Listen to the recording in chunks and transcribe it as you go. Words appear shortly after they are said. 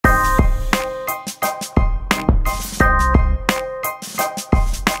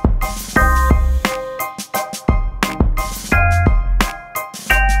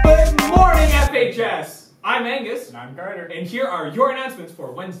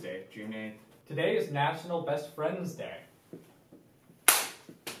for Wednesday, June 8th. Today is National Best Friends Day.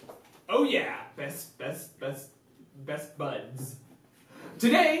 Oh yeah, best buds.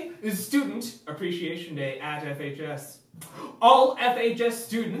 Today is Student Appreciation Day at FHS. All FHS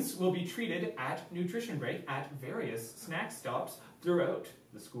students will be treated at nutrition break at various snack stops throughout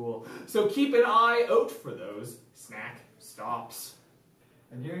the school. So keep an eye out for those snack stops.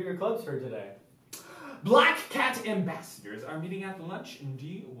 And here are your clubs for today. Black Cat Ambassadors are meeting at lunch in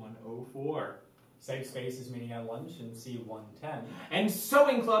D104. Safe Space is meeting at lunch in C110. And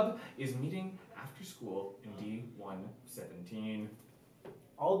Sewing Club is meeting after school in D117.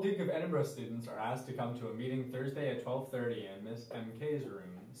 All Duke of Edinburgh students are asked to come to a meeting Thursday at 12:30 in Miss MK's room,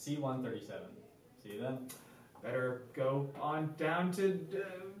 C137. See you then. Better go on down to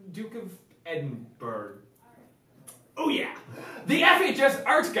Duke of Edinburgh. Oh yeah! The FHS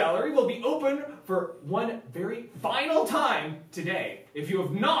Art Gallery will be open for one very final time today. If you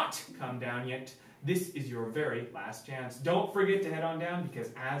have not come down yet, this is your very last chance. Don't forget to head on down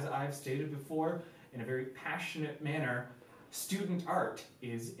because, as I've stated before in a very passionate manner, student art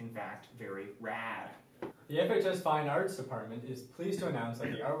is in fact very rad. The FHS Fine Arts Department is pleased to announce that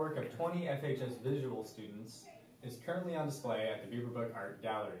the artwork of 20 FHS visual students is currently on display at the Beaverbrook Art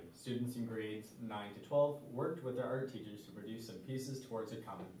Gallery. Students in grades 9 to 12 worked with their art teachers to produce some pieces towards a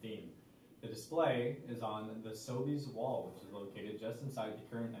common theme. The display is on the Sobeys wall, which is located just inside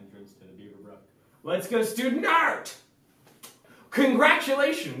the current entrance to the Beaverbrook. Let's go student art!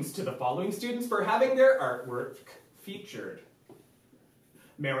 Congratulations to the following students for having their artwork featured.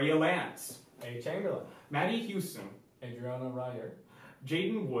 Maria Lance, A. Chamberlain, Maddie Hewson, Adriana Ryder,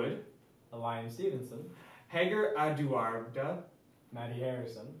 Jaden Wood, Elian Stevenson, Hager Aduarda, Maddie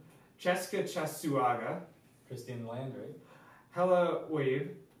Harrison, Cheska Chasuaga, Christine Landry, Hella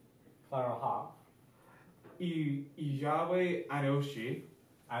Wave, Clara Hoff, Ijawe Anoshi,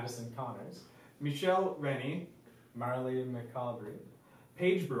 Addison Connors, Michelle Rennie, Marley McCaulbry,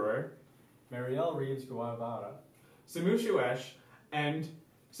 Paige Brewer, Marielle Reeves Guevara. Samu Shuesh, and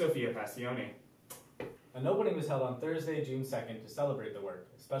Sophia Passione. An opening was held on Thursday, June 2nd to celebrate the work.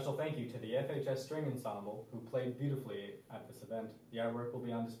 A special thank you to the FHS String Ensemble who played beautifully at this event. The artwork will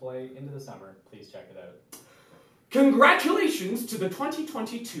be on display into the summer. Please check it out. Congratulations to the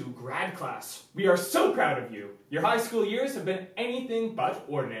 2022 grad class. We are so proud of you. Your high school years have been anything but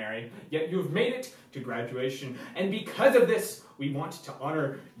ordinary, yet you have made it to graduation. And because of this, we want to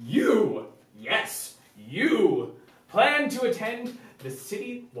honor you. Yes, you. Plan to attend the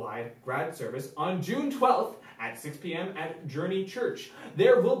citywide grad service on June 12th at 6 p.m. at Journey Church.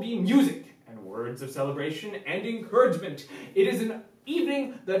 There will be music and words of celebration and encouragement. It is an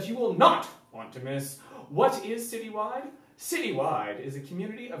evening that you will not want to miss. What is Citywide? Citywide is a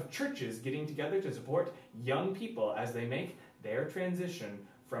community of churches getting together to support young people as they make their transition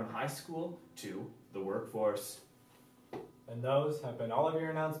from high school to the workforce. And those have been all of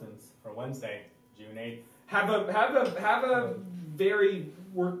your announcements for Wednesday, June 8th. Have a very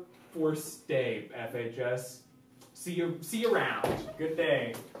workforce day, FHS. See you around. Good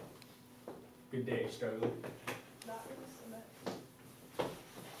day. Good day, Struggle.